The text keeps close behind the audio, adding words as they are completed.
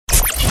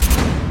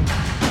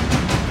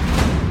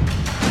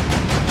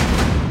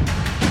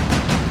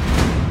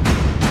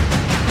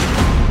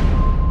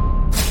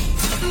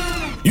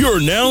You're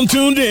now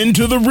tuned in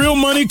to the Real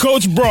Money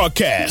Coach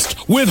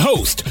broadcast with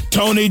host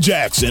Tony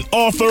Jackson,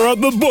 author of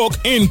the book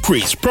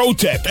Increase,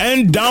 Protect,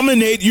 and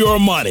Dominate Your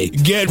Money.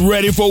 Get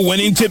ready for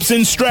winning tips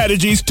and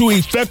strategies to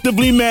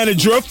effectively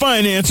manage your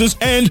finances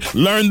and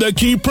learn the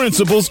key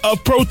principles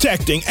of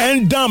protecting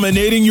and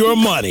dominating your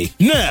money.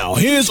 Now,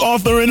 here's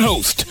author and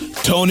host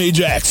Tony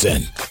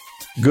Jackson.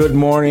 Good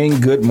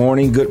morning, good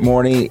morning, good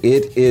morning.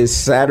 It is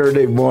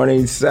Saturday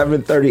morning,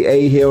 7:30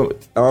 a.m.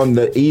 on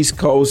the East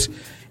Coast,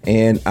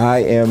 and I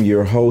am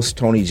your host,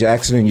 Tony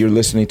Jackson, and you're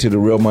listening to the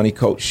Real Money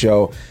Coach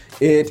Show.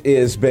 It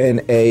has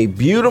been a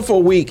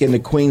beautiful week in the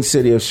Queen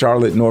City of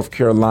Charlotte, North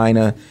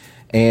Carolina,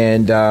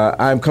 and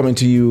I'm coming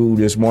to you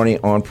this morning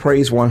on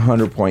Praise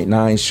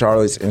 100.9,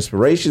 Charlotte's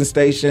Inspiration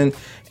Station,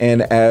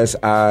 and as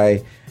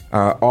I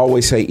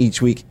always say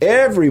each week,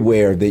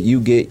 everywhere that you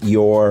get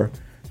your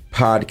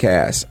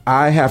podcast.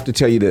 I have to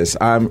tell you this.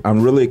 I'm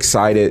really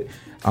excited.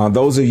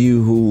 Those of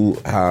you who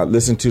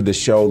listened to the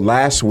show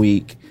last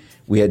week,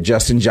 we had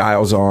Justin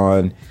Giles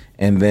on,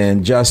 and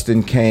then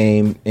Justin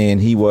came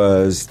and he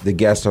was the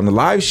guest on the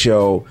live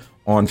show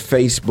on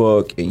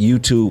Facebook,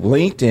 YouTube,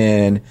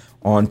 LinkedIn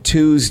on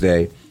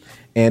Tuesday.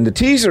 And the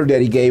teaser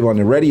that he gave on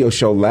the radio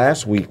show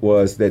last week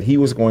was that he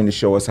was going to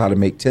show us how to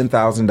make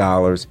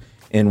 $10,000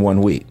 in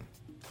 1 week.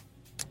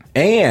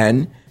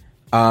 And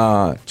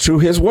through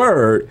his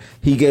word,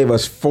 he gave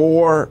us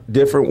 4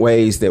 different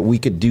ways that we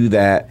could do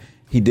that.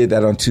 He did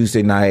that on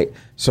Tuesday night.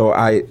 So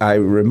I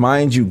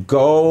remind you,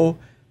 go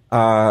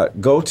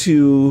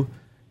to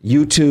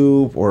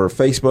YouTube or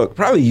Facebook,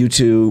 probably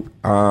YouTube.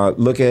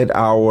 Look at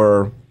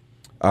our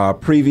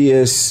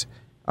previous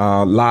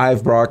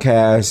live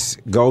broadcasts.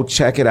 Go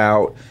check it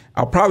out.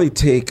 I'll probably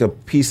take a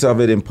piece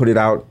of it and put it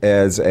out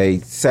as a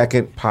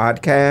second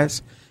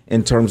podcast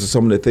in terms of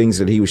some of the things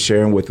that he was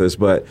sharing with us.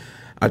 But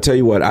I tell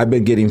you what, I've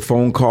been getting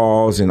phone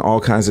calls and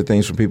all kinds of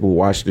things from people who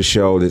watched the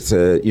show that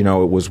said, it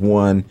was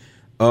one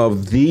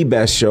of the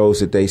best shows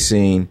that they've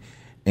seen,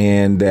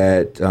 and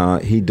that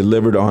he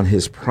delivered on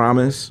his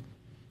promise.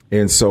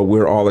 And so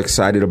we're all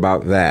excited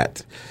about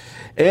that.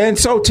 And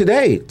so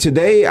today,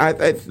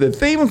 the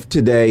theme of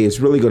today is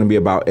really going to be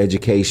about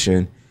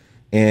education.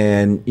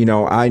 And,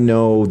 I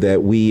know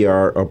that we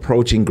are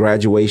approaching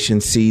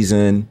graduation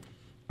season.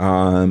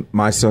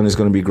 My son is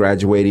going to be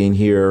graduating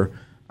here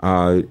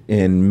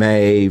in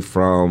May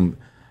from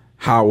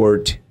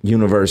Howard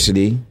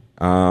University.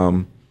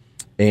 And,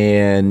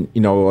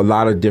 a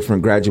lot of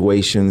different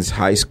graduations,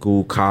 high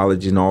school,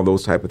 college, and all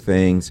those type of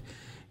things.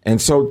 And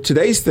so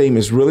today's theme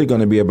is really going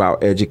to be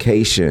about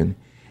education.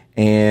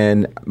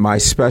 And my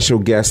special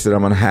guest that I'm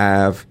going to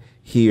have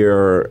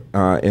here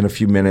in a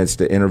few minutes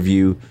to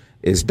interview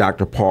is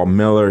Dr. Paul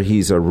Miller.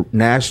 He's a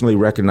nationally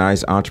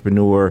recognized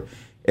entrepreneur,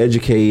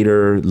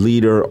 educator,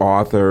 leader,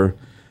 author.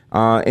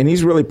 And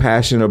he's really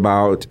passionate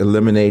about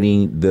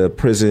eliminating the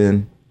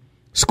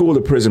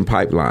school-to-prison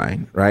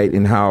pipeline, right,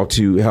 and how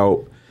to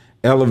help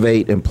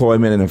elevate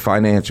employment and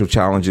financial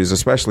challenges,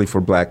 especially for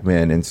Black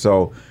men. And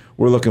so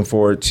we're looking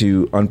forward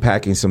to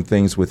unpacking some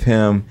things with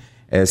him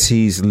as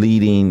he's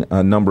leading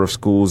a number of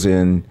schools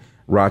in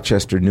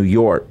Rochester, New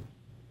York.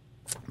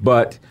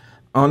 But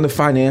on the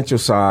financial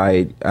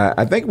side,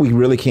 I think we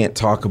really can't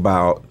talk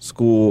about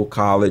school,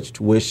 college,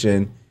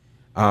 tuition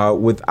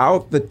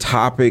without the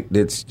topic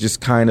that's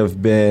just kind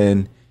of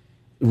been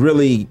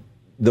really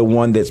the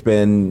one that's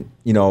been,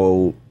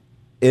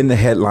 in the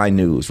headline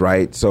news,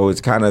 right? So it's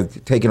kind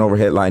of taken over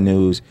headline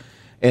news.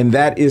 And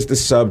that is the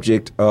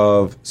subject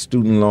of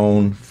student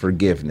loan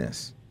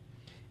forgiveness.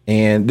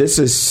 And this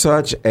is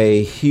such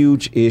a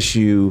huge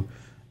issue.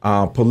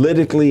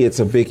 Politically, it's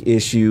a big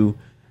issue,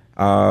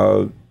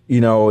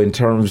 in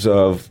terms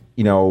of,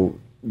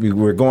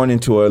 we're going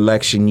into an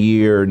election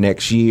year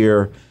next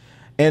year.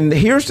 And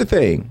here's the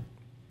thing,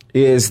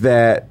 is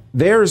that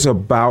there's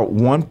about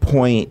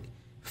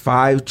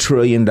 $1.5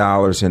 trillion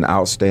in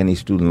outstanding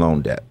student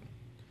loan debt.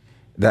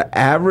 The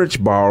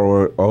average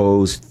borrower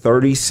owes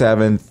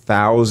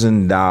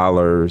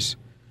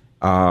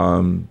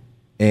 $37,000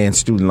 in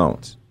student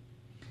loans.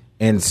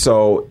 And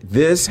so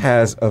this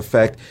has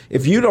effect.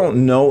 If you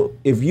don't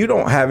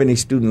have any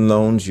student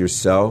loans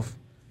yourself,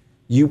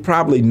 you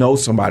probably know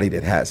somebody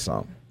that has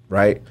some,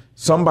 right?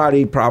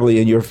 Somebody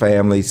probably in your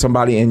family,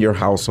 somebody in your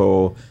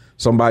household,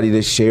 somebody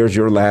that shares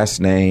your last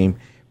name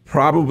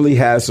probably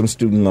has some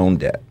student loan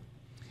debt.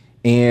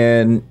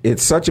 And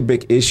it's such a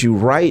big issue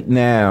right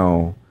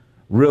now.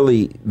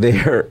 Really,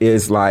 there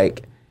is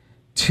like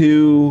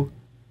 2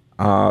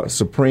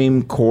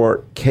 Supreme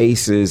Court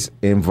cases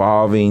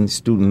involving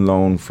student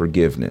loan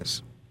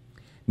forgiveness.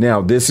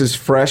 Now, this is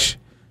fresh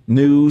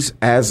news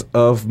as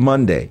of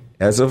Monday.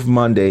 As of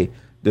Monday,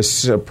 the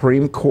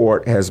Supreme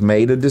Court has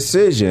made a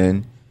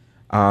decision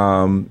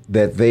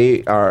that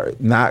they are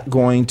not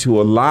going to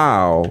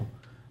allow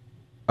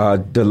a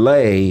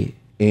delay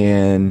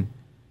in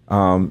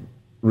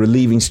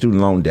relieving student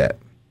loan debt.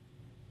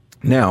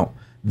 Now,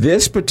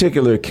 this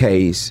particular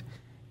case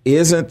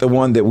isn't the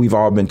one that we've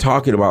all been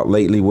talking about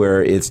lately,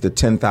 where it's the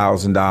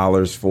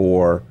 $10,000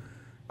 for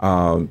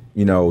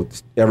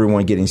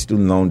everyone getting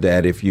student loan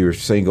debt if you're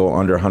single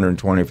under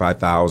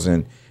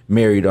 $125,000,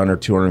 married under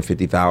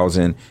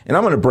 $250,000. And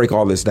I'm going to break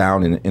all this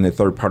down in the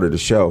third part of the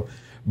show.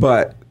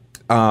 But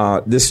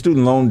this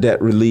student loan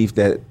debt relief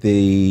that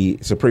the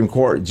Supreme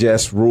Court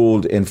just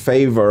ruled in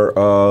favor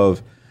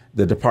of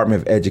the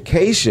Department of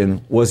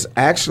Education was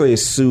actually a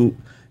suit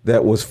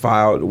that was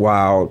filed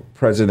while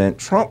President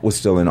Trump was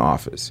still in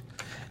office.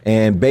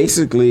 And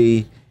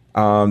basically,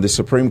 the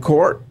Supreme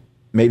Court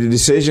made a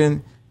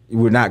decision.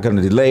 We're not going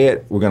to delay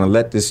it. We're going to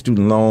let this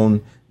student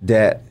loan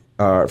debt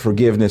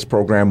forgiveness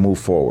program move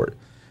forward.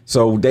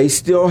 So they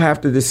still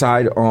have to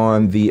decide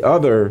on the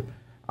other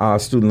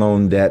student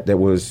loan debt that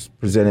was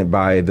presented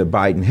by the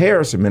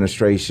Biden-Harris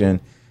administration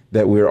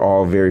that we're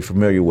all very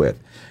familiar with.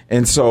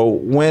 And so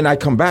when I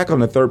come back on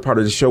the third part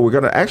of the show, we're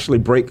going to actually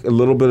break a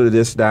little bit of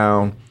this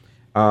down,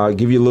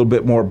 give you a little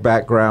bit more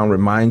background,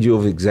 remind you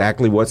of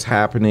exactly what's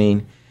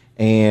happening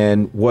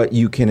and what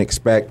you can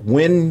expect.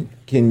 When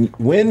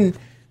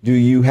do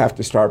you have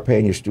to start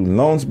paying your student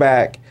loans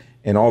back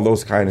and all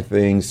those kind of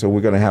things? So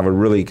we're going to have a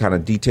really kind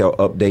of detailed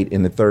update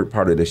in the third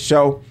part of the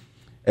show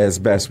as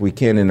best we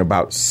can in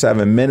about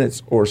 7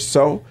 minutes or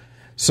so.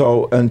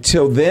 So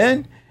until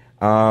then,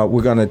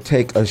 we're going to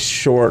take a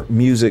short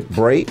music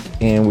break,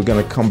 and we're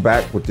going to come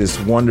back with this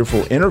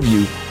wonderful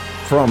interview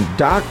from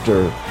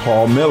Dr.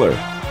 Paul Miller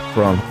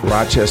from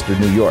Rochester,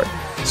 New York.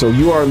 So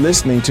you are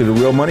listening to the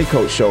Real Money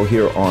Coach Show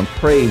here on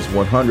Praise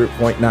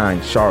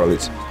 100.9,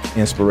 Charlotte's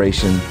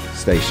Inspiration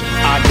Station.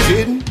 I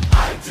didn't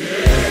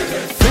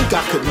think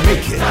I could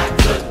make it.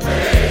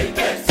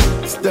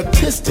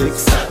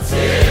 Statistics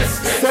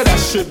said I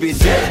should be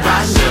dead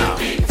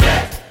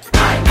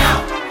by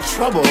now.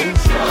 Trouble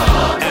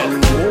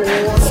and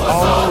wars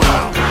all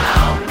around.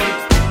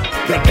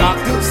 The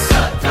doctors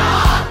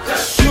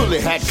surely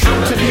had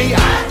counted me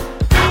out.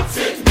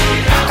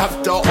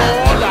 After all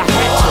I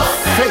had to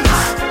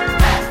face,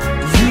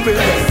 you've been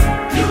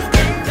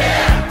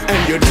there, and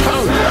you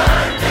turned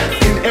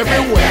in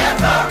every way.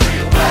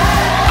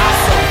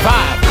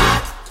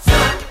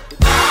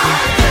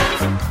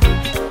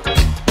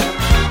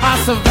 I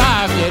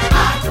survived it.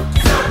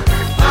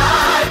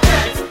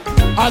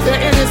 Are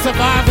there any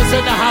survivors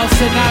in the house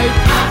tonight?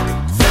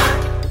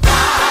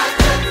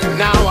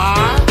 Now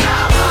I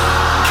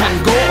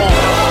can go on.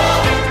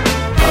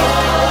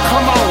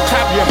 Come on,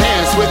 clap your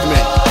hands with me.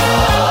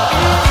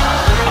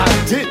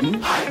 I didn't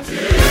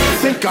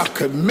think I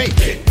could make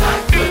it.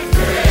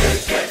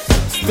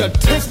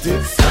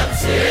 Statistics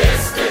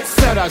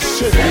said I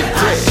should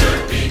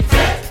be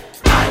dead.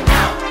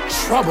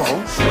 Trouble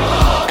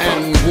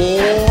and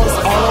wars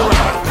all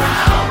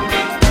around.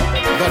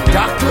 The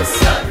doctors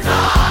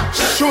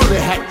surely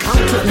had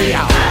counted me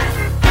out.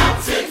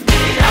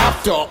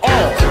 After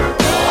all,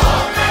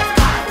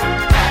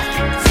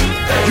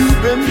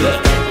 you've been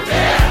there,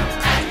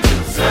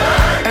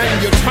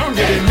 and you turned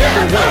it in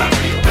every way.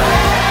 I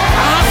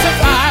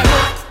survived.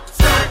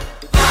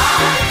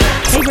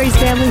 Hey Grace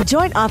family,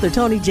 join author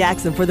Tony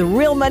Jackson for the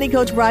Real Money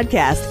Coach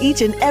broadcast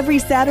each and every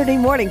Saturday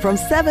morning from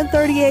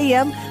 7:30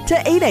 a.m.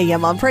 to 8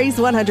 a.m. on Praise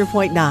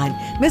 100.9.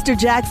 Mr.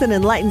 Jackson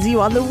enlightens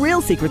you on the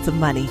real secrets of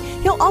money.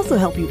 He'll also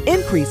help you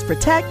increase,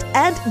 protect,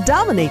 and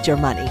dominate your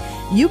money.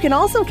 You can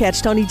also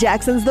catch Tony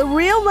Jackson's The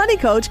Real Money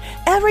Coach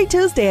every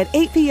Tuesday at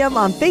 8 p.m.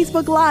 on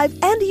Facebook Live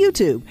and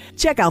YouTube.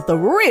 Check out The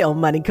Real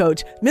Money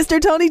Coach,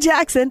 Mr. Tony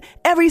Jackson,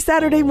 every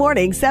Saturday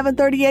morning,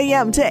 7:30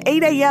 a.m. to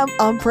 8 a.m.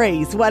 on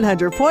Praise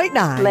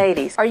 100.9.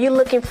 Ladies, are you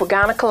looking for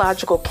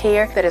gynecological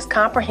care that is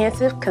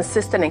comprehensive,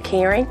 consistent, and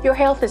caring? Your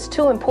health is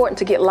too important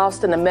to get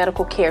lost in the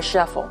medical care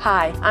shuffle.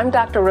 Hi, I'm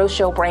Dr.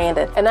 Rochelle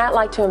Brandon, and I'd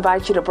like to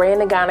invite you to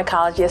Brandon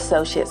Gynecology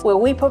Associates, where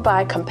we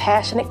provide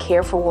compassionate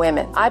care for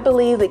women. I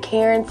believe that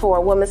caring for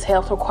a woman's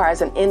health requires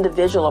an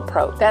individual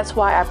approach. That's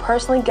why I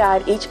personally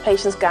guide each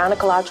patient's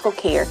gynecological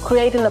care,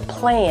 creating a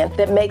plan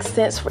that makes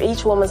sense for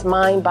each woman's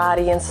mind,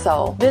 body, and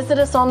soul. Visit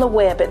us on the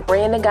web at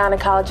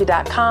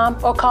brandongynecology.com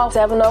or call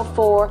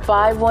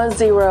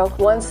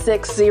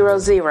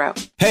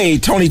 704-510-1600. Hey,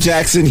 Tony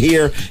Jackson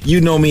here.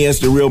 You know me as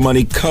the Real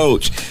Money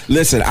Coach.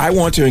 Listen, I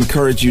want to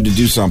encourage you to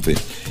do something.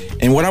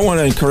 And what I want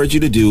to encourage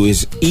you to do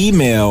is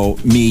email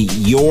me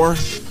your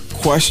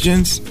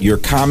questions, your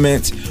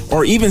comments,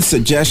 or even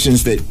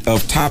suggestions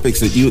of topics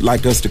that you'd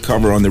like us to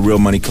cover on the Real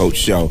Money Coach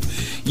Show.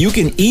 You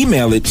can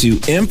email it to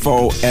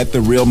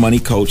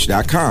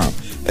info@therealmoneycoach.com.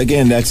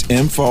 Again, that's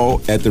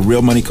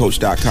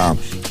info@therealmoneycoach.com.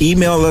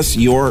 Email us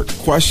your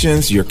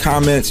questions, your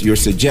comments, your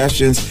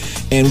suggestions,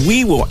 and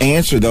we will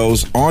answer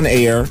those on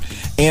air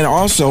and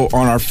also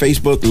on our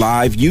Facebook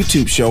Live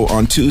YouTube show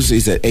on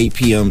Tuesdays at 8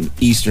 p.m.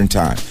 Eastern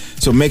Time.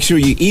 So make sure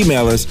you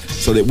email us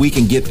so that we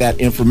can get that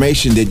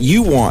information that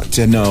you want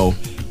to know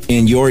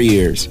in your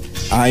ears.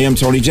 I am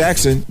Tony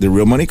Jackson, the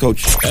Real Money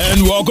Coach.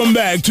 And welcome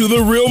back to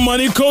the Real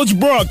Money Coach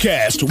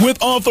broadcast with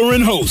author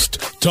and host,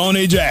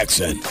 Tony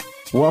Jackson.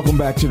 Welcome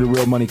back to the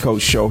Real Money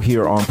Coach Show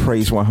here on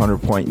Praise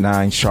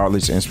 100.9,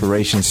 Charlotte's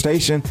Inspiration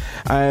Station.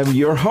 I am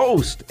your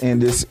host,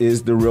 and this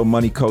is the Real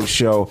Money Coach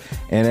Show.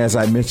 And as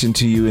I mentioned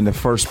to you in the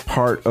first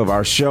part of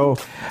our show,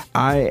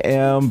 I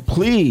am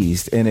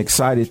pleased and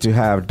excited to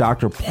have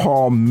Dr.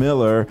 Paul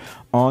Miller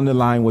on the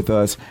line with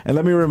us. And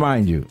let me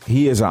remind you,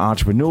 he is an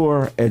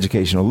entrepreneur,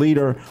 educational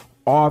leader,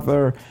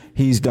 author.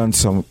 He's done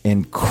some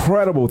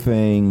incredible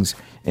things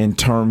in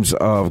terms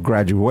of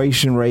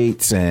graduation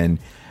rates and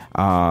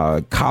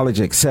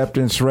college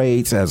acceptance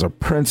rates as a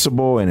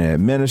principal and an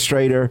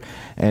administrator.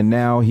 And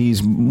now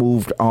he's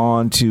moved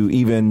on to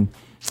even,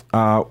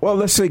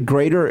 let's say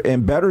greater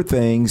and better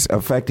things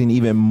affecting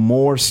even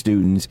more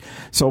students.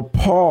 So,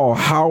 Paul,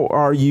 how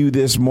are you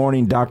this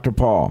morning, Dr.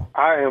 Paul?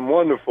 I am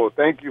wonderful.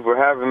 Thank you for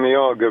having me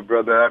on, good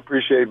brother. I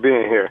appreciate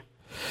being here.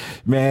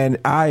 Man,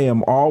 I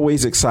am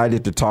always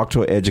excited to talk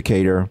to an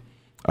educator.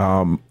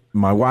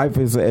 My wife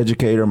is an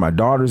educator. My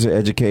daughter's an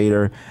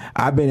educator.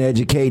 I've been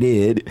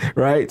educated,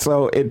 right?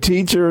 So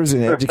teachers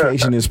and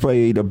education has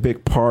played a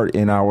big part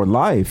in our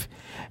life.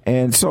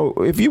 And so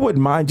if you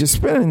wouldn't mind just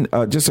spending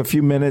just a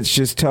few minutes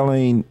just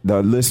telling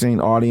the listening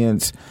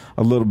audience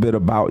a little bit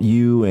about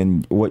you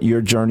and what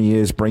your journey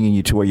is bringing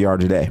you to where you are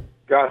today.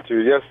 Got you.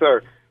 Yes,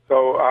 sir.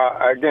 So,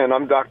 again,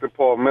 I'm Dr.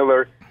 Paul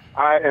Miller.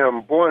 I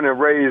am born and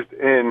raised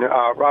in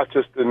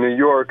Rochester, New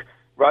York.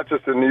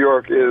 Rochester, New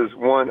York is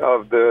one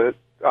of the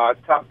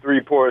top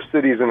 3 poorest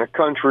cities in the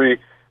country,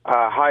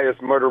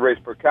 highest murder rates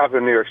per capita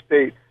in New York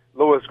State,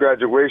 lowest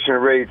graduation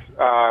rates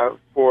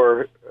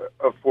for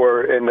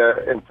in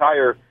the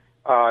entire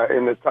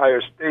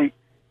state,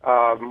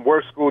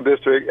 worst school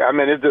district. I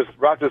mean,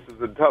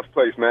 Rochester's a tough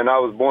place, man. I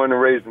was born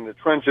and raised in the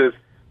trenches,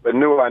 but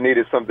knew I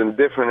needed something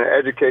different, and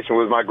education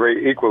was my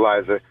great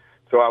equalizer.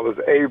 So I was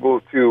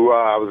able to,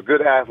 I was a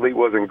good athlete,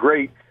 wasn't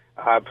great.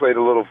 I played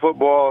a little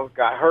football,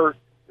 got hurt,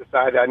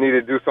 decided I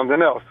needed to do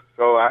something else.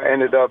 So I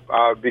ended up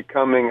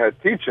becoming a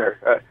teacher,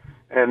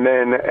 and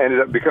then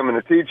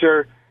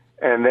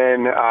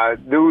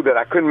knew that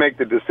I couldn't make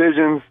the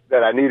decisions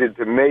that I needed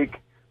to make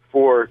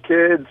for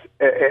kids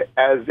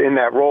as in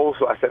that role.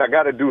 So I said, I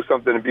got to do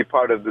something to be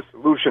part of the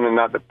solution and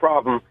not the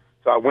problem.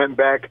 So I went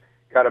back,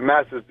 got a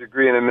master's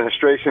degree in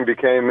administration,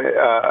 became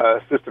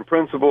assistant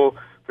principal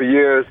for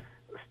years,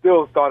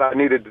 still thought I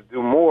needed to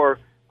do more.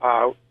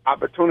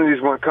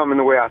 Opportunities weren't coming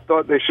the way I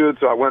thought they should,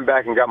 so I went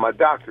back and got my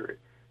doctorate.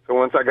 So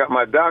once I got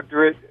my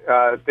doctorate,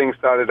 things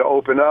started to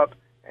open up,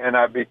 and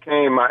I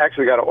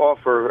actually got an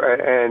offer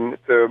and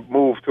to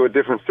move to a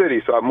different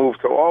city. So I moved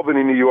to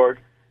Albany, New York,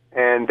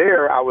 and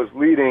there I was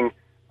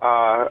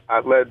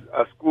I led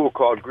a school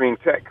called Green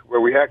Tech, where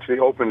we actually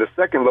opened a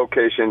second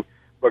location,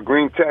 but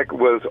Green Tech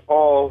was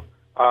all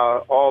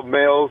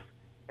males,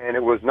 and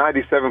it was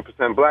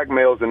 97% black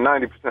males and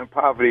 90%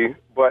 poverty,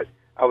 but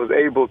I was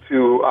able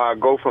to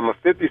go from a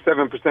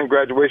 57%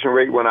 graduation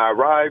rate when I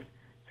arrived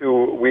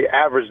to we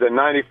averaged a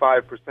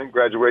 95%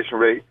 graduation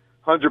rate,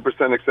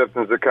 100%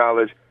 acceptance to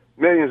college,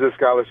 millions of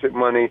scholarship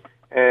money,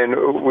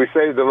 and we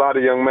saved a lot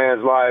of young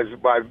men's lives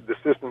by the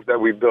systems that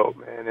we built,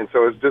 man. And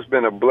so it's just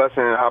been a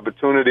blessing and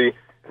opportunity.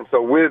 And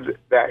so with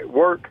that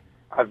work,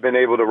 I've been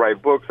able to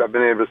write books. I've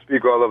been able to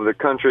speak all over the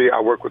country.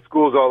 I work with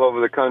schools all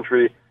over the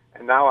country.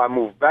 And now I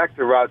moved back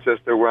to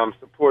Rochester, where I'm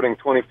supporting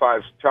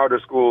 25 charter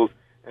schools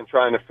and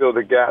trying to fill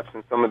the gaps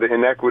and some of the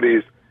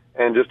inequities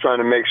and just trying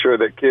to make sure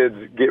that kids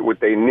get what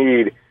they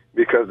need,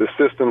 because the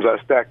systems are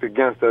stacked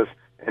against us,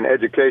 and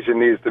education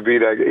needs to be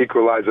that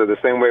equalizer. The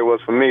same way it was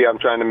for me, I'm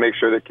trying to make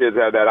sure that kids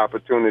have that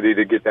opportunity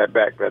to get that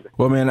back, brother.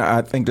 Well, man,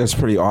 I think that's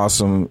pretty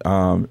awesome.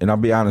 And I'll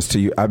be honest to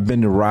you, I've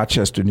been to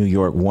Rochester, New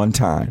York one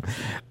time.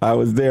 I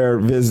was there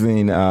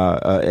visiting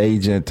an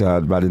agent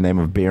by the name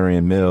of Barry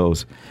and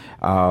Mills.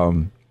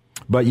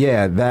 But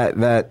yeah,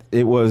 that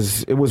it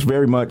was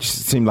very much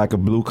seemed like a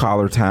blue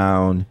collar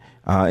town.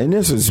 And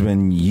this has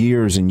been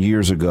years and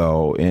years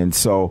ago. And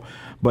so,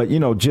 but,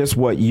 you know, just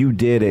what you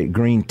did at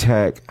Green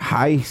Tech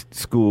High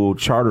School,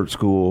 chartered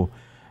school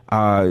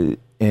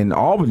in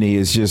Albany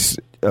is just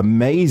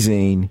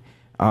amazing,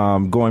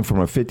 going from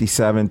a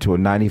 57 to a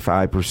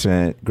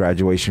 95%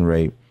 graduation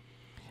rate.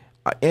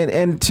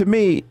 And to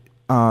me,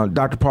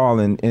 Dr. Paul,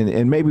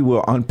 and maybe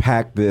we'll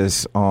unpack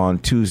this on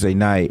Tuesday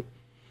night,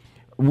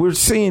 we're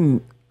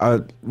seeing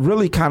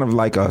really kind of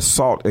like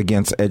assault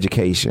against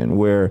education,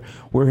 where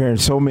we're hearing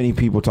so many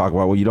people talk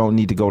about, well, you don't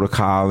need to go to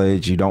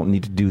college, you don't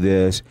need to do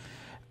this.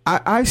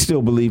 I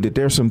still believe that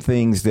there's some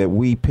things that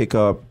we pick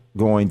up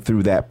going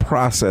through that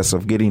process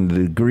of getting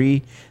the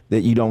degree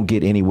that you don't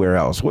get anywhere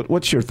else.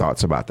 What's your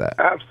thoughts about that?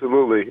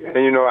 Absolutely.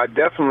 And, you know, I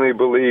definitely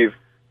believe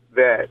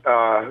that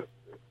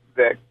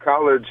that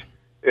college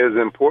is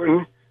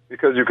important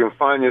because you can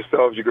find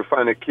yourself, you can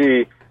find a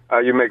key,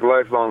 you make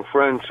lifelong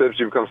friendships,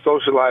 you become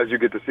socialized, you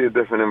get to see a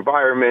different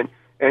environment.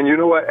 And you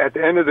know what? At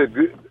the end of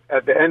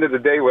the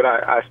day, what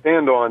I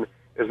stand on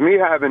is me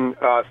having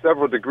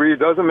several degrees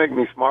doesn't make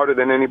me smarter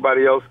than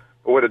anybody else,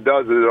 but what it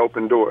does is it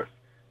opens doors.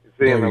 You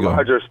see, in the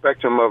larger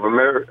spectrum of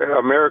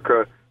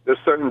America, there's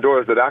certain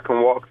doors that I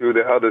can walk through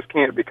that others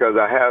can't because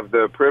I have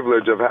the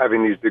privilege of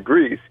having these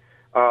degrees.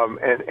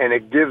 and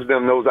it gives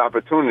them those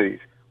opportunities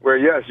where,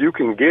 yes, you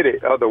can get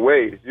it other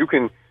ways. You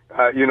can,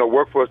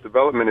 workforce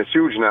development is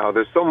huge now.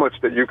 There's so much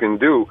that you can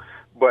do,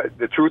 but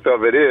the truth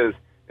of it is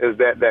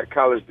that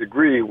college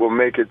degree will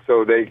make it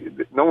so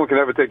no one can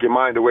ever take your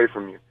mind away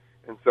from you.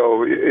 And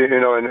so,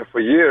 and for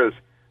years,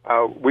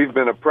 we've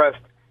been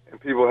oppressed, and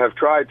people have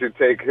tried to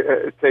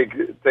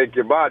take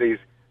your bodies,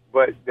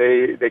 but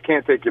they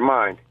can't take your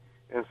mind.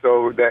 And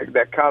so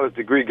that college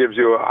degree gives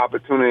you an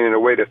opportunity and a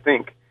way to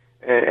think,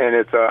 and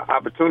it's an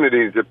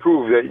opportunity to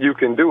prove that you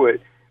can do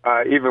it,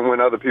 even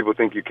when other people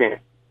think you can't.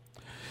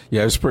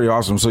 Yeah, it's pretty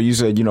awesome. So you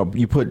said,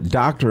 you put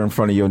doctor in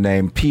front of your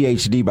name,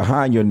 PhD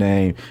behind your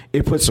name.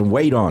 It puts some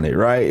weight on it,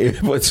 right? It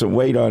puts some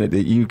weight on it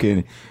that you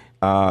can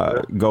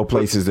go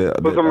places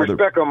that put some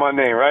respect on my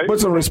name, right? Put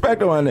some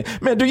respect on my name.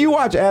 Man, do you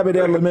watch Abbott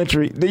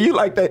Elementary? Do you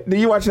like that? Do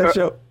you watch that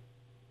show?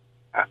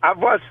 I've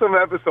watched some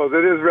episodes.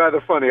 It is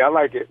rather funny. I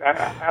like it.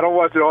 I don't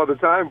watch it all the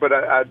time, but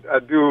I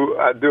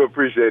do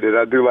appreciate it.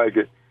 I do like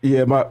it.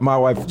 Yeah, my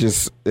wife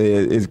just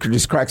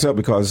cracks up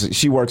because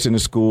she works in the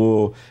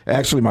school.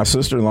 Actually, my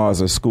sister-in-law is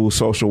a school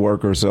social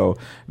worker, so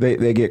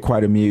they get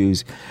quite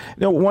amused.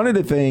 One of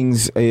the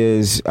things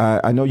is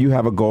I know you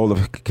have a goal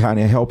of kind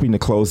of helping to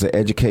close the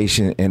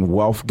education and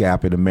wealth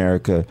gap in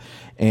America.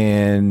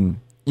 And,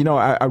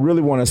 I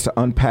really want us to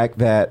unpack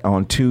that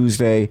on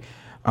Tuesday.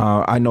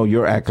 I know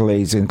your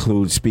accolades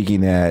include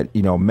speaking at,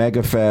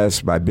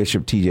 MegaFest by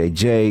Bishop T.J.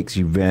 Jakes.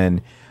 You've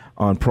been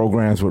on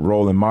programs with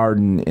Roland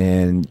Martin,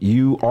 and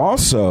you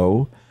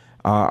also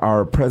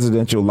are a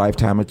Presidential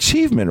Lifetime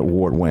Achievement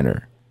Award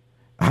winner.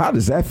 How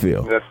does that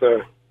feel? Yes,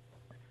 sir.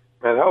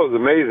 Man, that was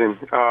amazing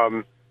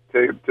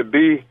to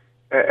be.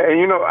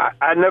 And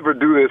I never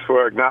do this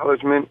for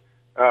acknowledgement.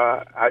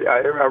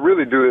 I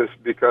really do this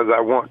because I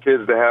want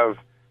kids to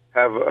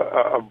have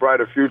a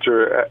brighter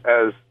future.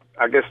 As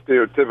I guess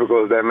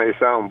stereotypical as that may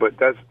sound, but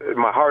that's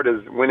my heart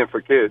is winning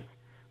for kids.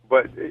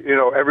 But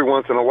every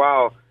once in a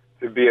while,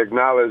 to be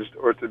acknowledged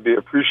or to be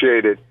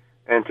appreciated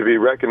and to be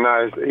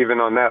recognized even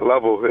on that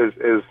level is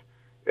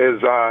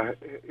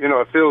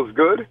it feels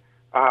good.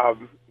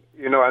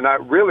 And I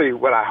really,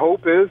 what I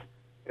hope is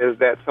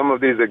that some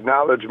of these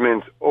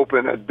acknowledgments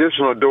open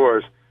additional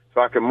doors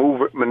so I can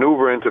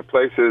maneuver into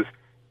places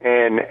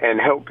and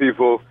help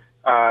people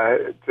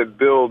to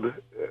build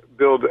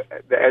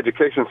the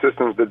education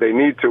systems that they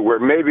need to, where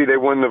maybe they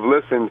wouldn't have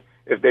listened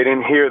if they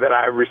didn't hear that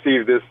I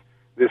received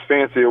this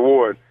fancy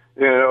award.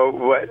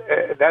 But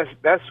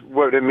that's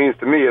what it means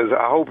to me. Is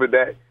I hope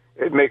that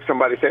it makes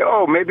somebody say,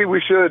 "Oh, maybe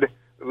we should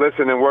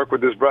listen and work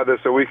with this brother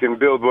so we can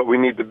build what we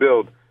need to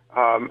build."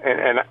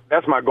 And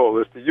that's my goal,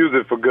 is to use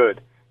it for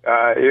good.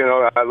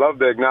 I love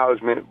the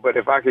acknowledgement, but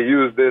if I could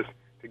use this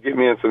to get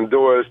me in some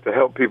doors to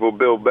help people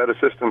build better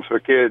systems for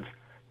kids,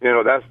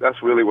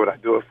 that's really what I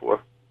do it for.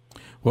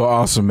 Well,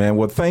 awesome, man.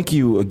 Well, thank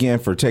you again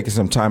for taking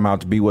some time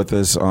out to be with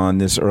us on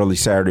this early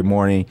Saturday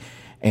morning.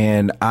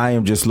 And I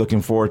am just looking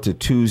forward to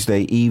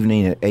Tuesday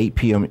evening at 8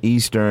 p.m.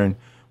 Eastern,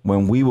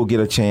 when we will get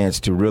a chance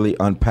to really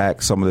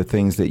unpack some of the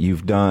things that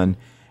you've done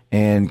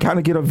and kind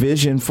of get a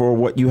vision for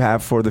what you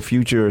have for the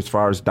future as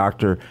far as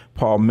Dr.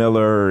 Paul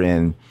Miller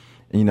and,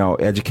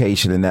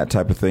 education and that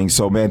type of thing.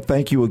 So, man,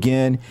 thank you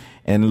again,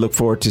 and look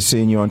forward to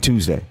seeing you on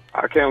Tuesday.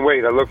 I can't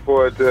wait. I look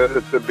forward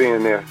to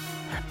being there.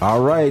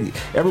 All right.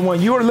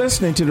 Everyone, you are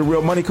listening to The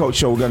Real Money Coach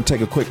Show. We're going to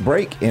take a quick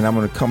break, and I'm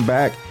going to come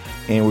back,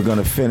 and we're going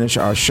to finish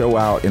our show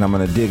out, and I'm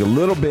going to dig a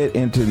little bit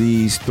into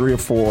these 3 or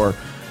 4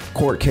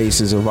 court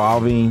cases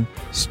involving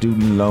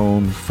student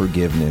loan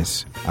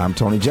forgiveness. I'm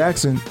Tony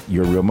Jackson,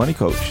 your Real Money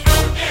Coach.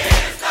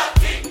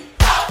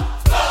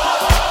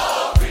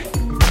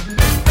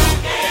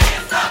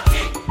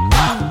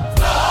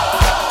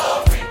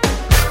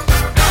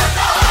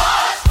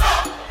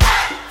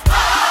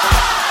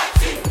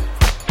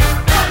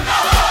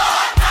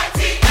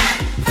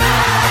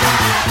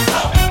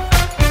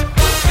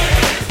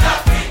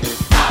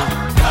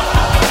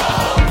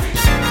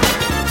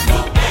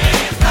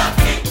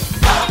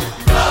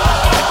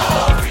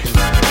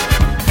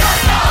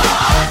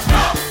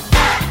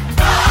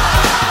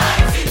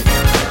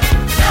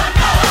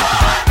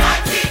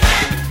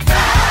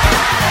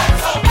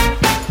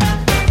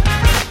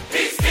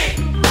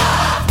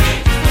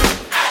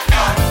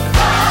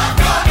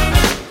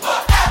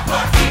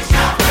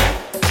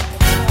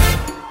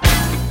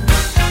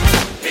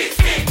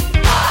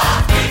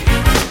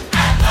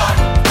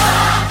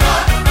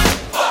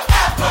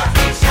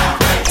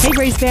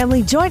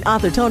 Family, join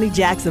author Tony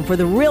Jackson for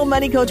the Real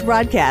Money Coach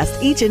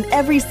broadcast each and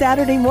every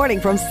Saturday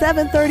morning from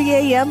 7:30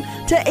 a.m.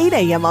 to 8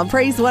 a.m. on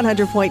Praise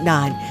 100.9.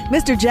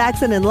 Mr.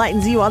 Jackson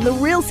enlightens you on the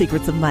real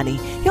secrets of money.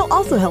 He'll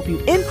also help you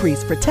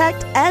increase,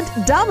 protect, and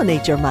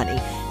dominate your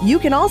money. You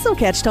can also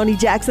catch Tony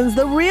Jackson's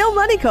The Real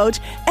Money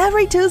Coach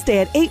every Tuesday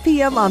at 8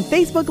 p.m. on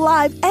Facebook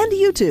Live and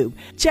YouTube.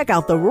 Check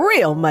out The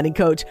Real Money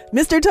Coach,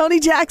 Mr.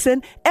 Tony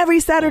Jackson, every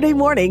Saturday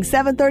morning,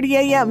 7:30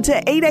 a.m.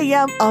 to 8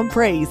 a.m. on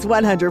Praise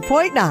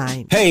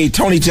 100.9. Hey,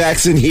 Tony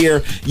Jackson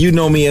here. You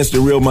know me as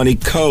The Real Money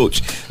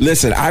Coach.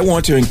 Listen, I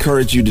want to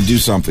encourage you to do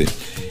something.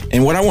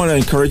 And what I want to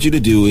encourage you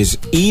to do is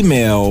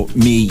email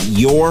me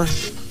your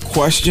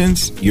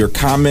questions, your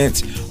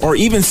comments, or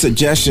even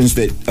suggestions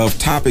of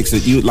topics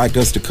that you'd like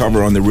us to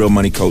cover on the Real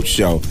Money Coach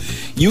Show.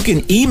 You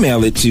can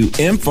email it to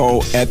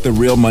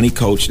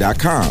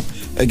info@therealmoneycoach.com.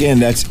 Again,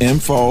 that's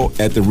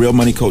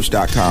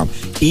info@therealmoneycoach.com.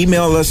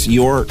 Email us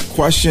your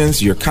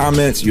questions, your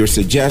comments, your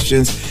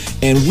suggestions,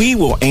 and we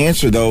will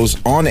answer those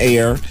on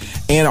air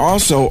and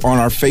also on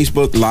our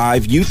Facebook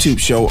Live YouTube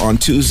show on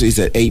Tuesdays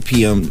at 8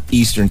 p.m.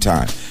 Eastern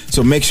Time.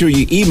 So make sure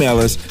you email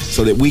us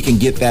so that we can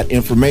get that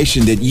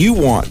information that you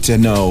want to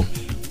know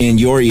in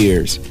your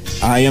ears.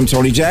 I am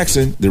Tony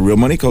Jackson, the Real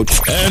Money Coach.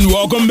 And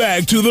welcome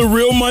back to the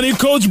Real Money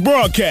Coach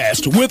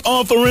broadcast with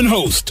author and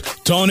host,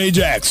 Tony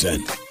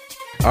Jackson.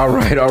 All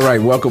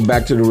right. Welcome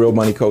back to the Real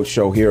Money Coach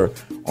Show here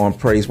on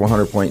Praise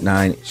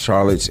 100.9,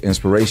 Charlotte's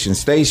Inspiration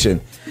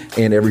Station,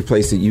 and every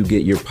place that you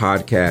get your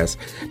podcast.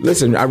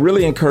 Listen, I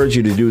really encourage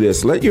you to do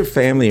this. Let your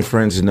family and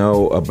friends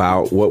know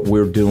about what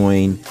we're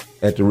doing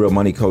at the Real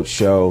Money Coach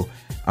Show.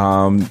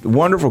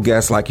 Wonderful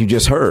guests like you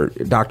just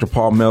heard, Dr.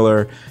 Paul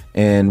Miller,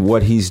 and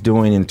what he's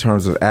doing in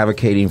terms of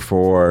advocating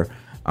for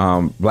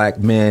black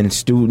men,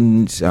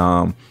 students.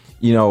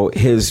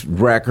 His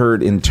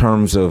record in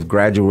terms of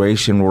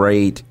graduation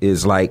rate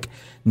is like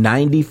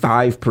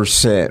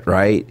 95%,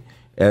 right,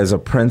 as a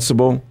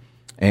principal,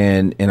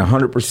 and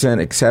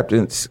 100%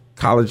 acceptance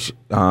college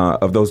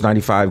of those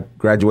 95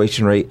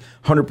 graduation rate,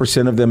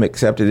 100% of them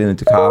accepted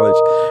into college.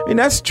 I mean,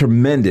 that's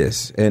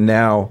tremendous. And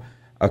now,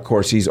 of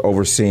course, he's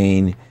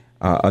overseeing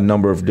a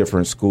number of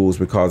different schools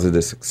because of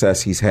the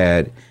success he's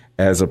had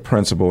as a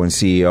principal and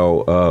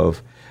CEO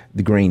of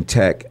the Green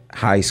Tech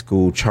High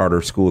School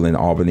Charter School in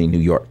Albany, New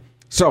York.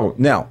 So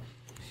now,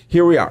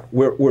 here we are.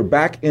 We're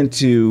back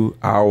into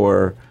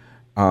our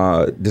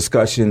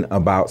discussion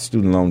about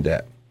student loan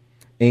debt.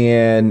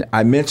 And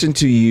I mentioned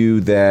to you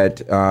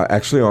that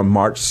actually on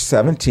March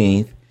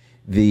 17th,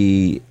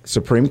 the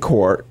Supreme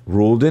Court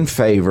ruled in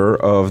favor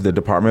of the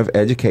Department of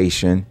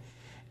Education.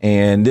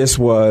 And this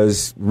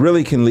was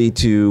really can lead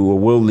to or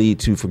will lead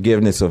to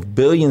forgiveness of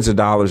billions of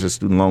dollars of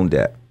student loan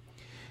debt.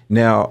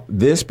 Now,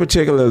 this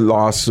particular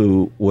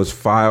lawsuit was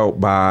filed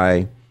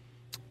by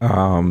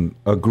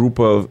a group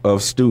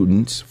of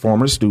students,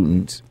 former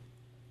students,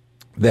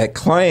 that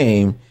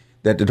claim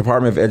that the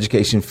Department of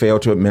Education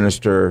failed to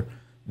administer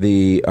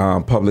the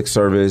public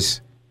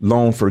service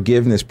loan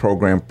forgiveness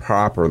program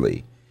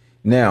properly.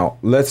 Now,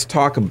 let's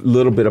talk a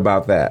little bit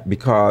about that,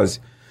 because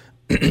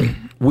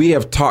we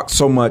have talked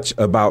so much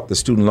about the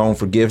student loan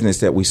forgiveness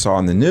that we saw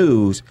in the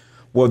news.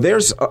 Well,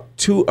 there's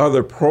two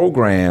other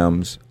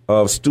programs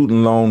of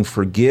student loan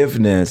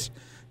forgiveness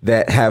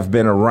that have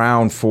been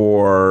around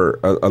for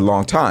a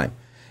long time.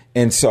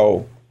 And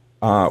so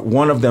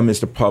one of them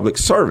is the public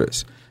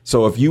service.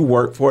 So if you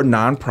work for a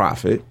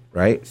nonprofit,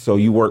 right? So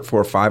you work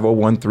for a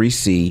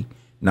 501(c)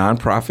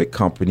 nonprofit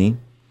company.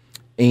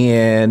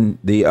 And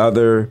the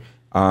other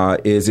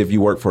is if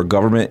you work for a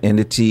government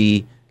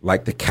entity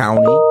like the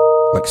county,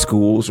 like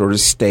schools or the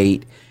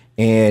state,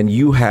 and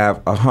you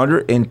have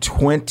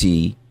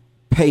 120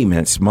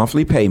 payments,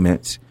 monthly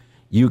payments,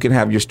 you can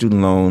have your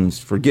student loans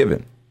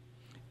forgiven.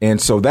 And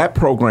so that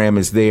program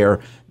is there.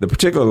 The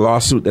particular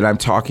lawsuit that I'm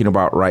talking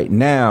about right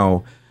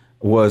now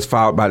was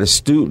filed by the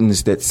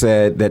students that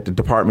said that the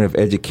Department of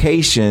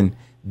Education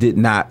did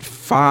not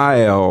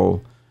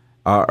file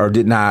or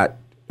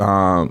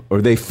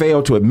they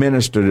failed to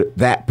administer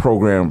that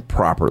program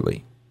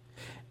properly.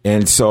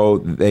 And so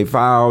they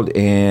filed,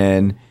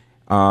 and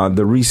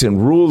the recent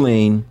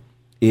ruling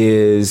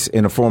is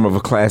in the form of a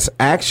class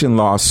action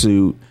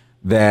lawsuit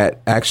that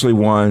actually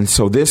won.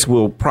 So this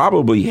will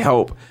probably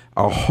help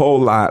a whole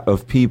lot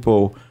of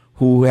people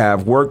who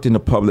have worked in the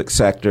public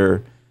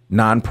sector,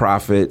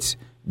 nonprofits,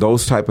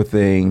 those type of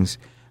things,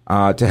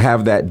 to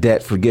have that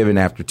debt forgiven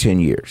after 10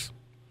 years.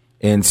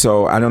 And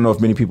so I don't know if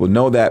many people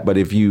know that, but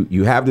if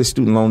you have this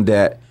student loan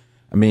debt,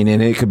 I mean,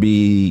 and it could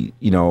be,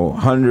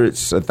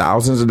 hundreds of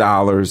thousands of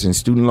dollars in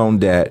student loan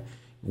debt,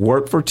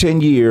 work for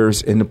 10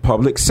 years in the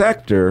public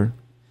sector,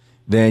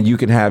 then you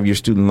can have your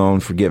student loan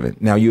forgiven.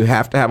 Now, you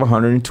have to have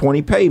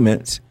 120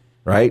 payments,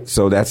 right?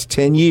 So that's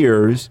 10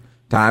 years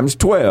times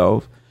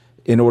 12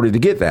 in order to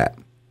get that.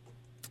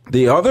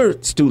 The other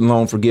student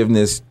loan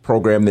forgiveness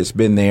program that's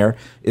been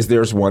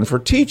there's one for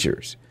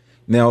teachers.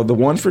 Now, the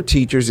one for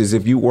teachers is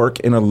if you work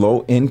in a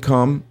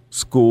low-income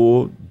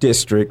school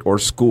district or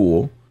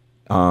school,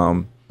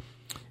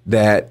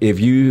 that if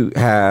you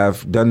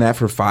have done that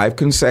for 5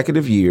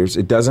 consecutive years,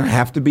 it doesn't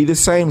have to be the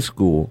same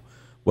school,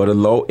 but a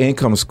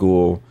low-income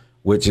school,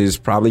 which is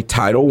probably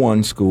Title I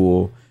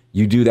school,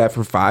 you do that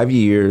for 5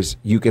 years,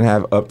 you can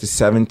have up to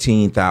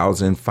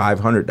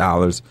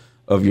 $17,500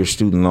 of your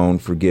student loan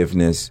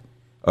forgiveness,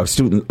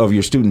 of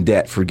your student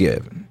debt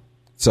forgiven.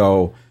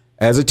 So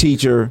as a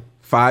teacher,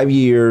 5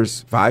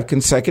 years, 5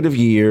 consecutive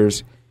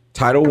years,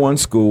 Title I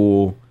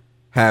school,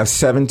 have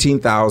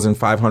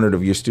 $17,500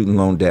 of your student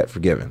loan debt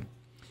forgiven.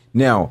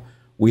 Now,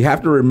 we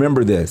have to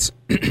remember this,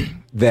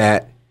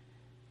 that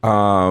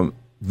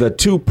the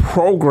two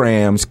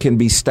programs can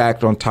be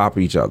stacked on top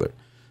of each other.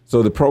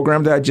 So the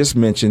program that I just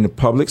mentioned, the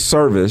public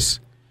service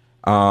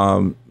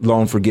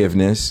loan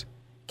forgiveness,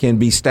 can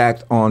be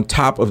stacked on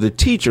top of the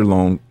teacher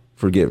loan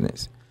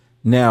forgiveness.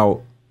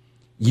 Now,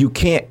 you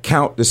can't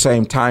count the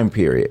same time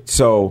period.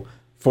 So,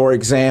 for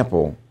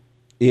example,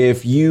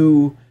 if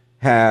you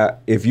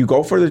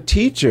go for the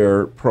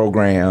teacher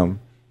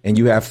program and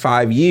you have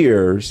 5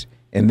 years,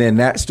 and then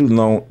that student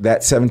loan,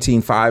 that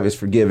 17.5 is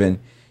forgiven,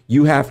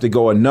 you have to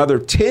go another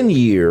 10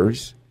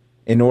 years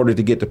in order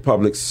to get the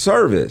public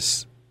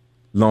service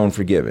loan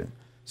forgiven.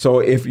 So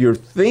if you're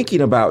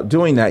thinking about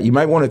doing that, you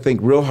might want to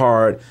think real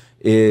hard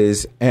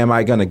am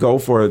I going to go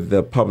for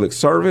the public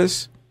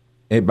service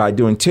and by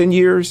doing 10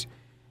 years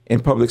in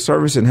public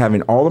service and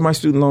having all of my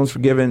student loans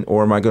forgiven,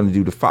 or am I going to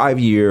do the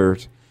 5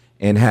 years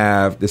and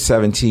have the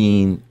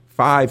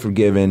 17.5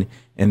 forgiven?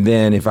 And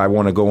then if I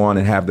want to go on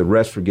and have the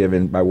rest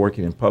forgiven by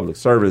working in public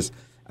service,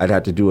 I'd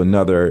have to do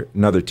another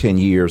 10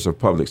 years of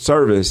public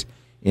service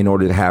in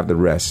order to have the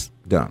rest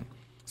done.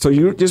 So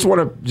you just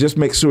want to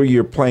make sure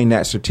you're playing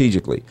that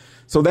strategically.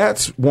 So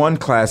that's one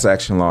class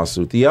action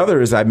lawsuit. The other,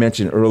 as I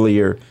mentioned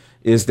earlier,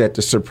 is that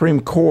the Supreme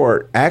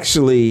Court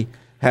actually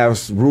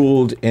has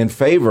ruled in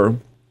favor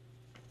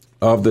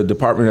of the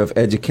Department of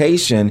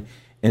Education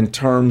in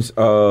terms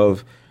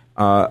of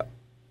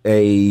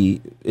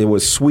it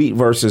was Sweet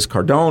versus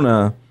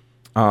Cardona.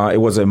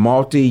 It was a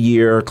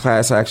multi-year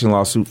class action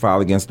lawsuit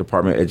filed against the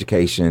Department of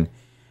Education.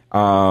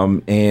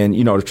 And,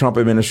 the Trump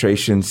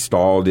administration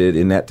stalled it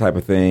and that type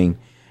of thing.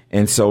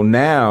 And so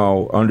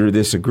now, under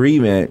this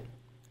agreement,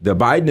 the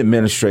Biden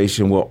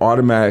administration will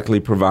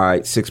automatically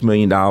provide $6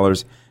 million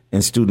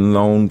in student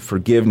loan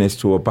forgiveness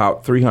to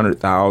about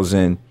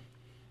 300,000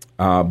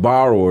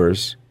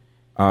 borrowers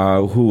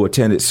who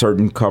attended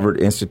certain covered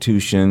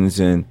institutions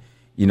and,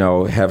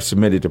 have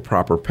submitted the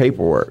proper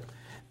paperwork.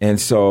 And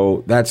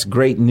so that's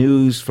great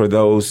news for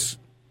those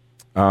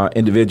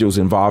individuals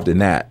involved in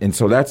that. And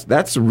so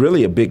that's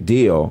really a big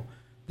deal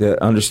to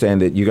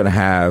understand that you're going to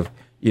have,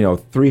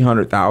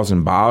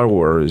 300,000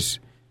 borrowers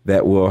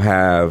that will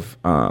have,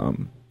 a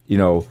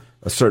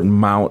certain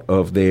amount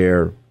of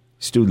their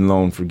student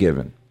loan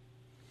forgiven.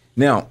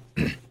 Now,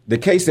 the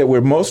case that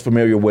we're most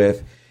familiar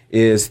with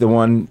is the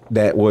one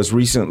that was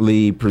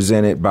recently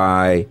presented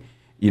by,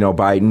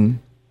 Biden.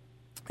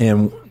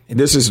 And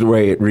this is the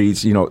way it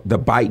reads, the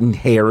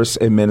Biden-Harris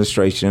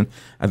administration.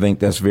 I think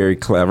that's very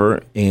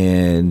clever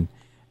and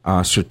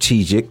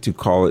strategic to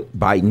call it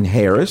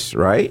Biden-Harris,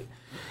 right?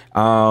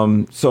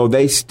 So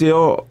they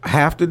still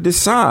have to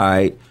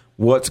decide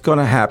what's going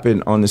to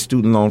happen on the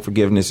student loan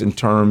forgiveness in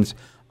terms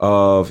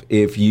of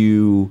if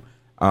you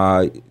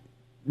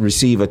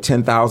receive a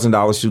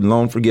 $10,000 student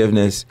loan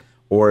forgiveness,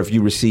 or if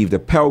you received a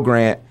Pell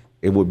Grant,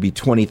 it would be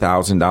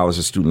 $20,000 of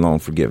student loan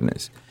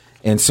forgiveness.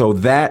 And so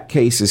that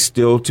case is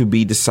still to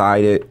be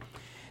decided.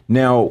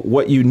 Now,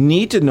 what you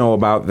need to know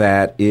about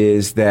that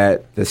is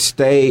that the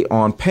stay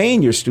on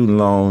paying your student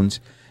loans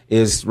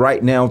is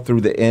right now through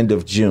the end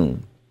of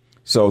June.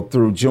 So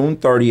through June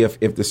 30th,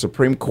 if the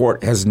Supreme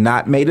Court has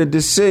not made a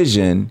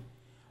decision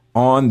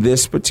on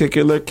this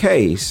particular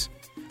case,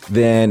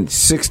 then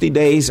 60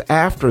 days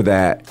after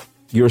that,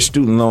 your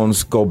student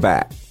loans go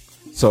back.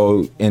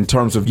 So in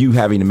terms of you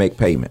having to make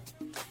payment.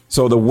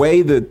 So the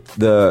way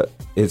that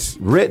it's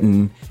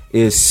written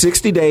is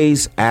 60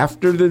 days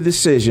after the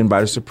decision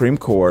by the Supreme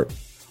Court,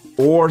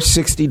 or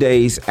 60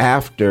 days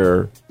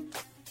after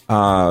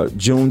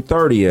June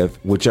 30th,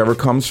 whichever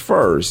comes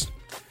first,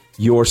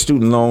 your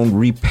student loan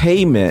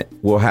repayment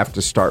will have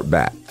to start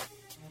back.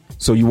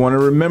 So you want to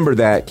remember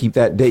that, keep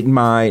that date in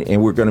mind,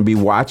 and we're going to be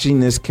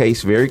watching this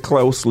case very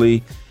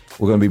closely.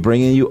 We're going to be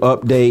bringing you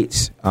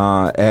updates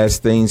as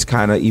things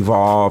kind of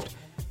evolved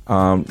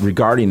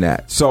regarding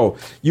that. So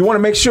you want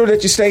to make sure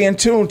that you stay in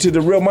tune to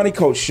the Real Money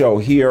Coach Show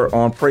here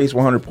on Praise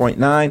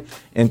 100.9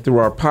 and through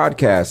our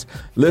podcast.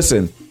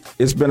 Listen,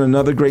 it's been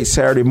another great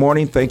Saturday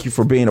morning. Thank you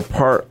for being a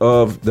part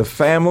of the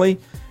family.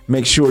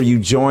 Make sure you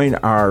join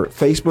our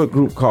Facebook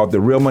group called the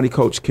Real Money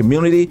Coach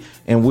Community,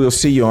 and we'll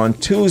see you on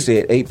Tuesday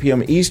at 8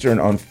 p.m. Eastern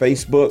on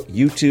Facebook,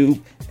 YouTube,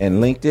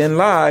 and LinkedIn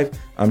Live.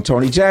 I'm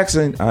Tony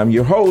Jackson. I'm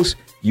your host.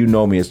 You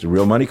know me as the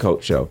Real Money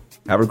Coach Show.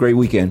 Have a great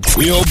weekend.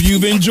 We hope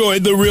you've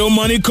enjoyed the Real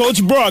Money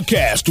Coach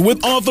broadcast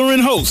with author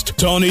and host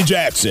Tony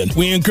Jackson.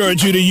 We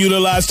encourage you to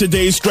utilize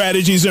today's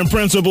strategies and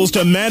principles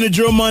to manage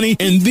your money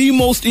in the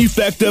most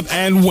effective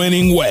and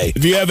winning way.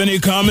 If you have any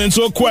comments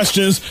or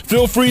questions,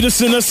 feel free to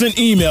send us an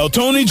email,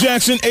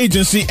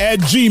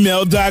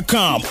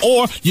 TonyJacksonAgency@gmail.com,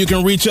 or you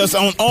can reach us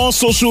on all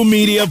social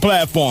media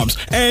platforms.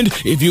 And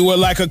if you would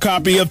like a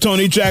copy of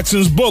Tony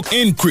Jackson's book,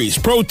 Increase,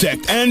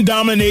 Protect, and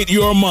Dominate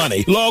Your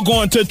Money, log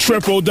on to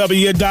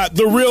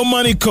www.therealmoneycoach.com.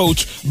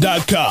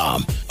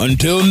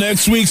 Until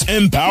next week's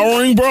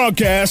empowering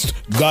broadcast,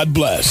 God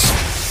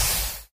bless.